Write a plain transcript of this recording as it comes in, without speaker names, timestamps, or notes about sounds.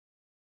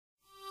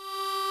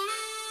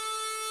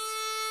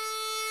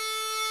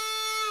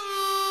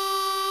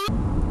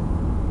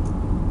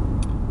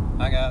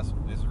guys,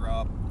 this is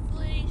Rob. It's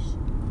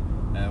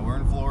Leesh. We're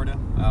in Florida.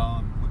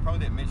 We probably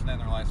didn't mention that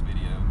in our last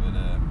video, but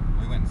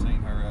we went and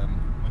seen her.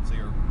 Went to see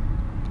her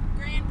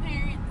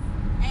Grandparents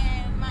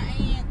and my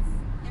aunts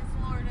in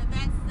Florida.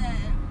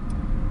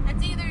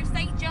 That's either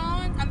St.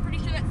 John's. I'm pretty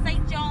sure that's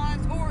St.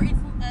 John's, or it's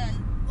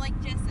Lake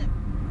Jessup.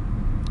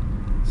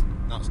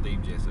 Not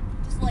Steve Jessup.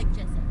 Just Lake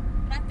Jessup.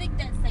 But I think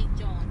that's St.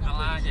 John's.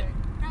 I like it.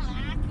 I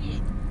like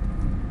it.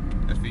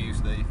 That's for you,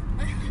 Steve.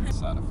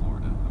 Side of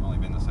Florida. I've only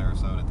been to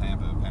Sarasota,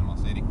 Tampa, Panama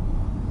City,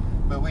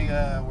 but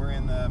we're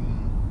in.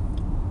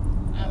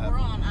 We're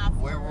on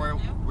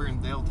I-4 we're in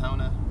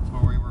Deltona. That's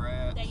where we were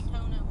at.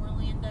 Daytona,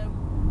 Orlando.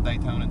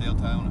 Daytona,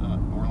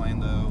 Deltona,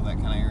 Orlando, that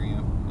kind of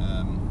area.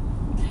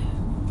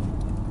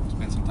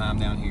 Spent some time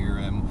down here.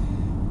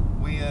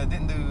 We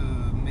didn't do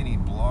many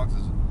vlogs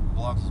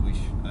as we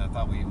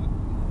thought we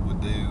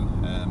would do.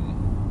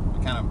 We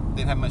kind of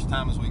didn't have much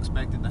time as we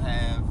expected to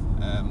have.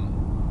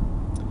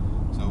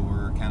 So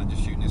we're kind of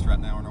just shooting this right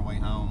now on our way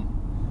home.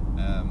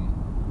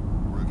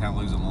 We're kind of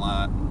losing a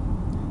lot,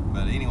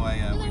 but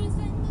anyway,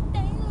 Losing the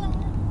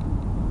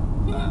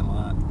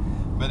daylight.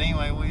 But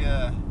anyway, we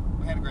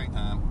had a great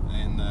time,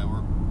 and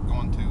we're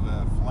going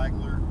to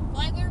Flagler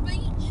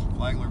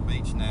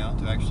Beach now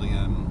to actually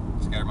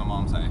scatter my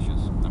mom's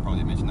ashes. I probably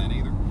didn't mention that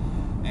either.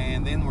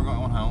 And then we're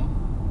going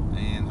home,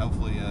 and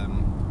hopefully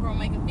we're gonna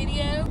make a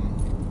video.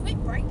 Quit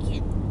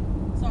breaking.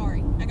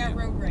 Sorry, I got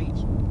road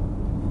rage.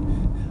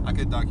 I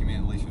could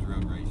document Alicia's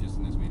road rage just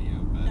in this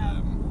video, but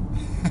no.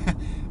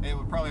 It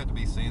would probably have to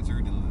be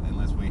censored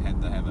unless we had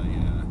to have a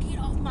get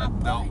off my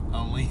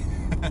adult-only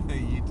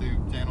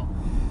YouTube channel.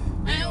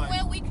 Anyway.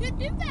 Well, we could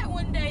do that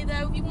one day,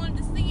 though, if you wanted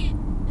to see it.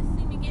 To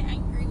see me get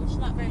angry, which is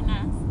not very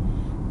nice.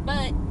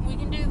 But we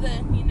can do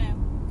the,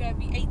 gotta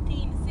be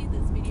 18 to see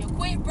this video.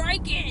 Quit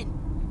breaking!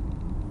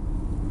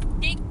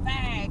 Dick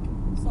bag.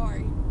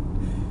 Sorry.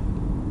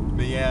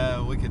 But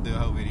yeah, we could do a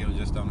whole video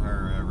just on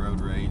her road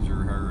rage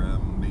or her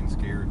being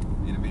scared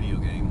in a video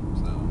game.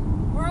 So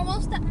we're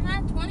almost at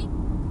 9:20.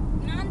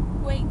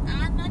 Wait,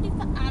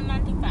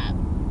 95.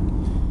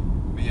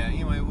 But yeah,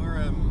 anyway,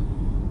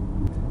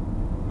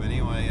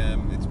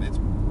 it's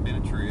been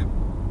a trip.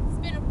 It's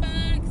been a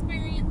fun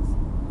experience.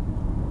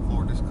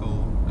 Florida's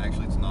cool.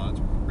 Actually, it's not.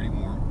 It's pretty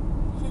warm.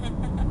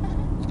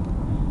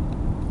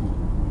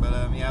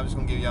 But yeah, I'm just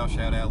gonna give y'all a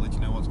shout out, let you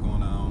know what's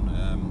going on.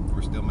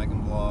 We're still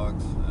making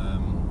vlogs.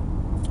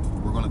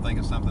 We're gonna think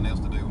of something else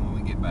to do when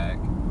we get back.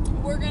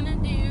 We're gonna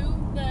do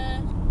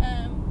the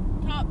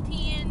top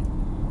 10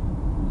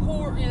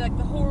 horror, like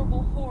the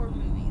horrible horror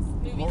movies.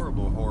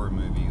 Horrible horror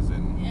movies,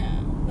 and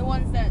yeah, the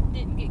ones that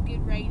didn't get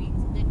good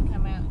ratings and didn't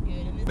come out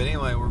good. And but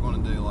anyway, we're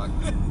gonna do like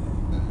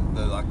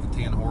the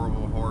 10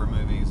 horrible horror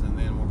movies, and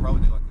then we'll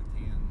probably do like the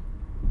 10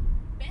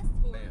 best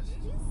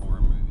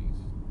horror movies.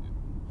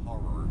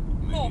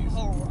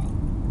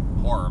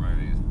 Horror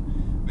movies.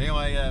 But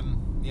anyway,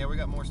 yeah, we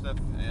got more stuff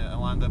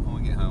lined up when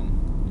we get home.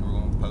 And we're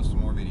going to post some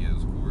more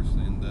videos, of course.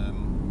 And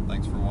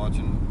thanks for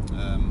watching.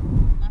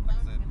 Like I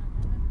said,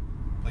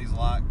 please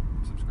like,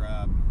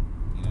 subscribe,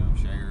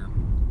 share.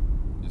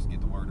 Just get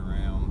the word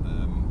around.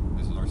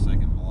 This is our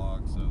second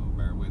vlog, so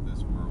bear with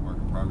us. We're a work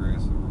in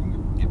progress. So we're going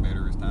to get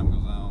better as time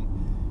goes on.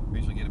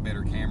 Eventually get a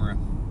better camera.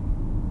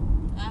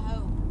 I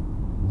hope.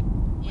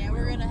 Yeah,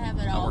 we're going to have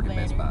it all work better.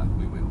 at Best Buy.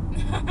 We will.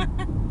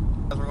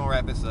 We're going to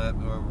wrap this up.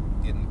 We're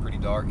getting pretty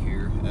dark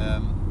here.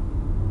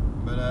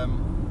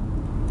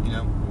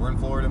 We're in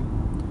Florida.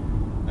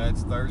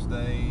 It's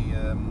Thursday,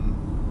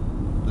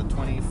 the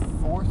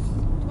 24th?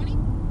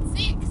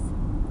 26th.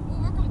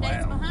 We're working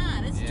days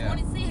behind. It's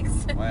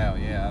 26. Wow,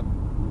 yeah.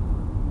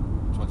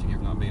 That's what you get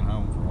for not being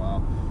home for a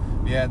while.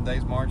 Yeah,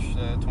 today's March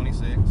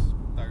 26th,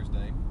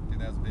 Thursday,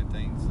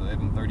 2015,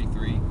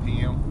 7:33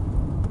 p.m.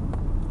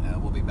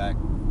 We'll be back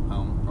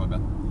home probably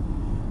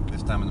about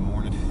this time in the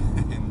morning.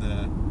 And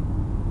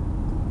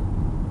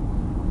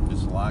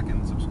just like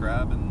and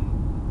subscribe and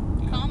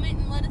comment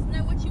and let us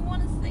know what you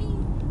want to see.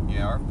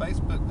 Yeah, our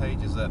Facebook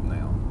page is up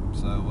now.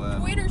 So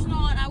Twitter's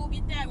not. I will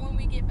get that when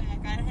we get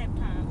back. I don't have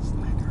time.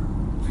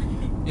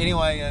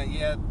 Anyway,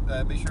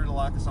 be sure to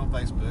like us on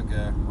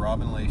Facebook.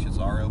 Rob and Leesh. It's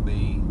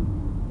ROBN'.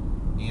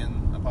 Yeah.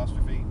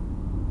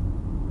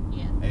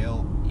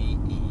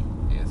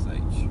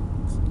 LEESH.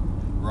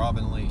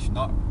 Robin Leesh,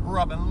 not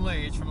Robin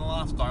Leesh from the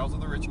Lifestyles of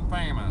the Rich and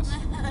Famous.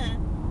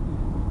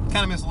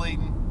 Kind of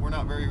misleading. We're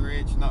not very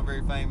rich, not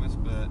very famous,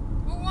 but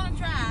we want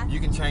to try. You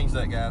can change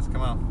that, guys.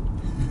 Come on.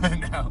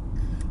 No.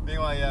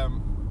 Anyway,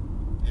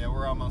 yeah,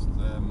 we're almost